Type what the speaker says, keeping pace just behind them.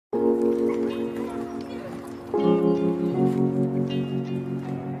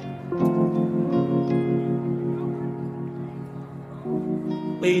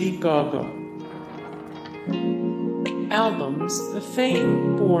Lady Gaga. Albums: The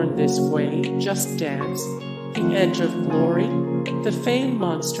Fame, Born This Way, Just Dance, The Edge of Glory, The Fame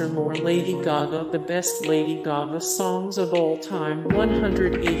Monster, More. Lady Gaga. The best Lady Gaga songs of all time,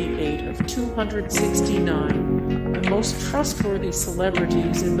 188 of 269. The most trustworthy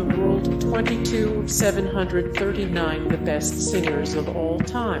celebrities in the world, 22 of 739. The best singers of all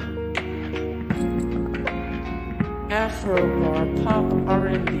time. Afro bar pop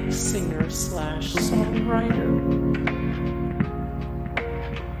R&B singer/songwriter.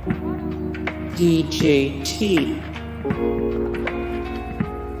 DJ T.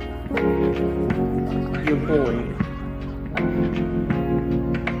 Your boy.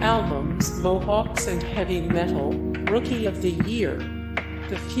 Albums: Mohawks and Heavy Metal, Rookie of the Year,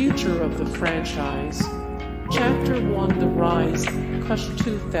 The Future of the Franchise, Chapter 1, The Rise, Kush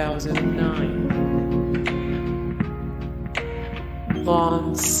 2009.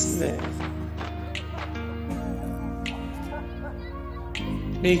 Von Smith.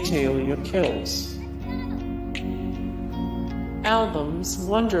 Natalia Kills. Albums: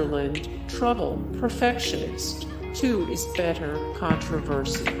 Wonderland, Trouble, Perfectionist, Two is Better,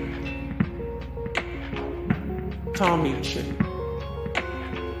 Controversy. Tommy Chin.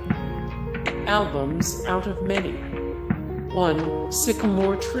 Albums: Out of Many. 1.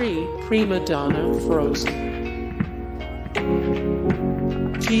 Sycamore Tree, Prima Donna, Frozen.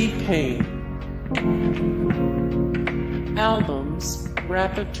 T-Pain. Albums: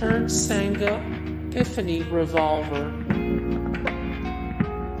 Rapaturn, Sanga, Epiphany, Revolver.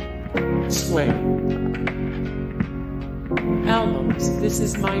 Sway. Albums: This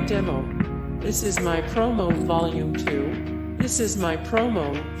Is My Demo, This Is My Promo Volume 2, This Is My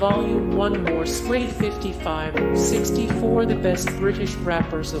Promo Volume 1. More. Sway. 55 of 64. The best British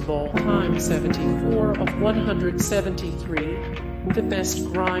rappers of all time, 74 of 173. The best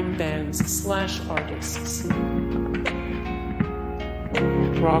grime bands/artists.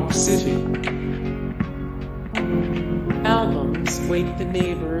 Rock City. Albums: Wake the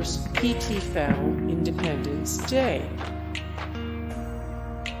Neighbors, P.T. Fowl, Independence Day.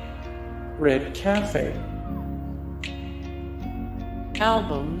 Red Cafe.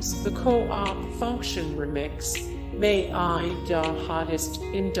 Albums: The Co-op Function Remix, May I Da Hottest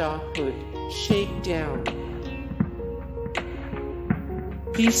in Da Hood, Shakedown.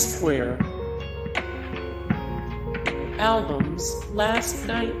 P-Square. Albums: Last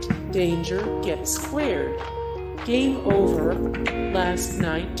Night, Danger, Get Squared, Game Over, Last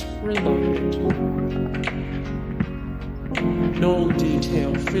Night, Reloaded. No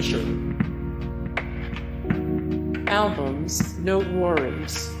Detail Fisher. Albums: No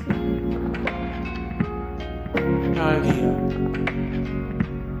Worries. Nivea.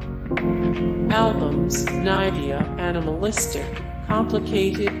 Albums: Nivea, Animalistic,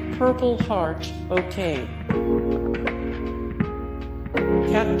 Complicated, Purple Heart, OK.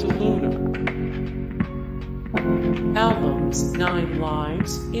 Cataluna. Albums: Nine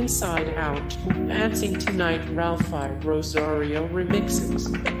Lives, Inside Out, Dancing Tonight, Ralphie Rosario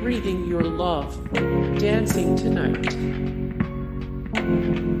Remixes, Breathing Your Love, Dancing Tonight.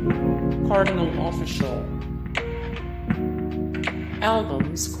 Cardinal Official.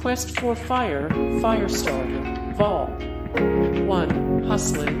 Albums: Quest for Fire, Firestarter, Vol. 1.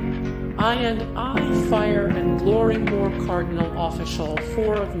 Hustlin', I and I, Fire and Glory. More. Cardinal Official.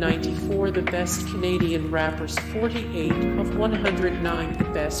 4 of 94. The best Canadian rappers, 48 of 109. The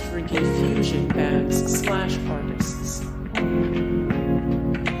best reggae fusion bands/artists.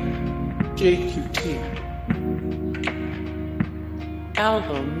 JQT.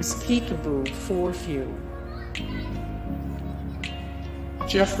 Albums: Peekaboo, For Few.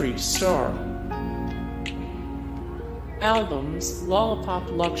 Jeffree Star. Albums: Lollipop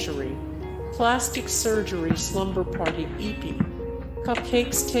Luxury, Plastic Surgery, Slumber Party EP,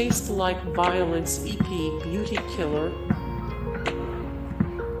 Cupcakes Taste Like Violence EP, Beauty Killer.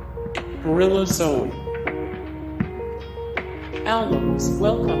 Gorilla Zoe. Albums: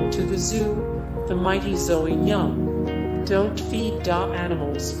 Welcome to the Zoo, The Mighty Zoe Young, Don't Feed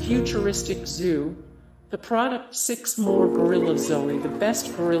Animals, Futuristic Zoo. The Product. 6 more. Gorilla Zoe. The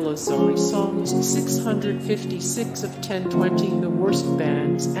best Gorilla Zoe songs, 656 of 1020. The worst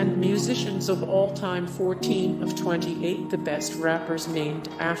bands and musicians of all time, 14 of 28. The best rappers named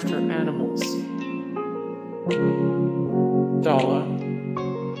after animals. Dollar.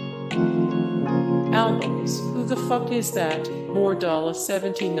 Albums: Who the Fuck Is That? More.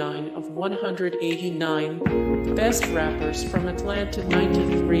 79 of 189. The best rappers from Atlanta,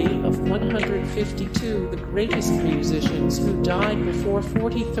 93 of 152 The greatest musicians who died before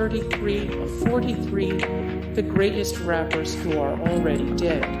 4033 of 43 The greatest rappers who are already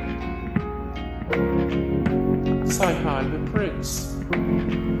dead. Sci-Hi the Prince.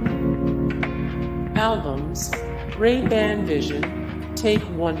 Albums: Ray-Ban Vision, Take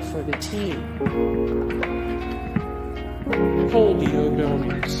One for the Team. Colby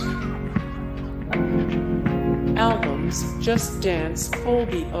O'Gomes. Albums: Just Dance,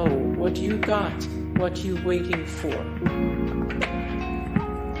 Colby O, What You Got, What You Waiting For.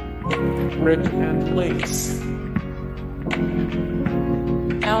 Rick and Lace.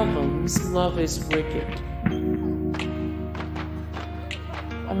 Albums: Love Is Wicked.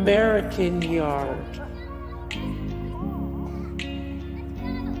 American Yard.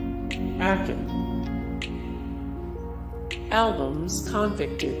 Akon. Albums: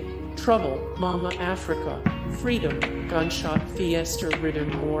 Convicted, Trouble, Mama Africa, Freedom, Gunshot Fiesta Rhythm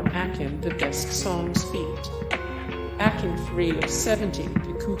More Akon The Best Songs Beat. Akon 3 of 70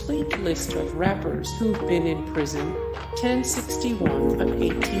 The complete list of rappers who've been in prison. 1061 of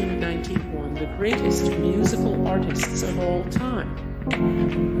 1891 The greatest musical artists of all time.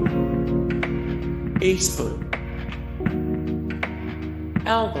 Acefoot.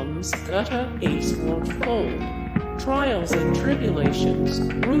 Albums: Gutta, Ace Won't Fold, Trials and Tribulations,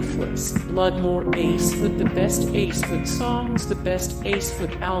 Ruthless, Bloodmore, Acefoot The best Acefoot songs, the best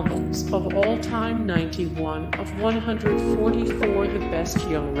Acefoot albums of all time. 91 of 144 The best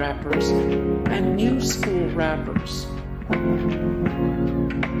young rappers and new school rappers.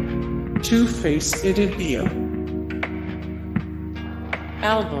 Two-Face Idibia.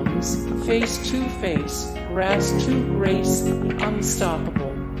 Albums: Face to Face, Grass to Grace,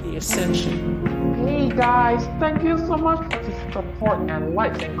 Unstoppable, The Ascension. Hey guys, thank you so much for the support and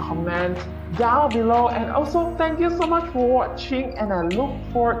likes and comments down below, and also thank you so much for watching, and I look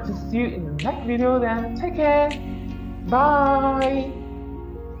forward to see you in the next video. Then take care, bye.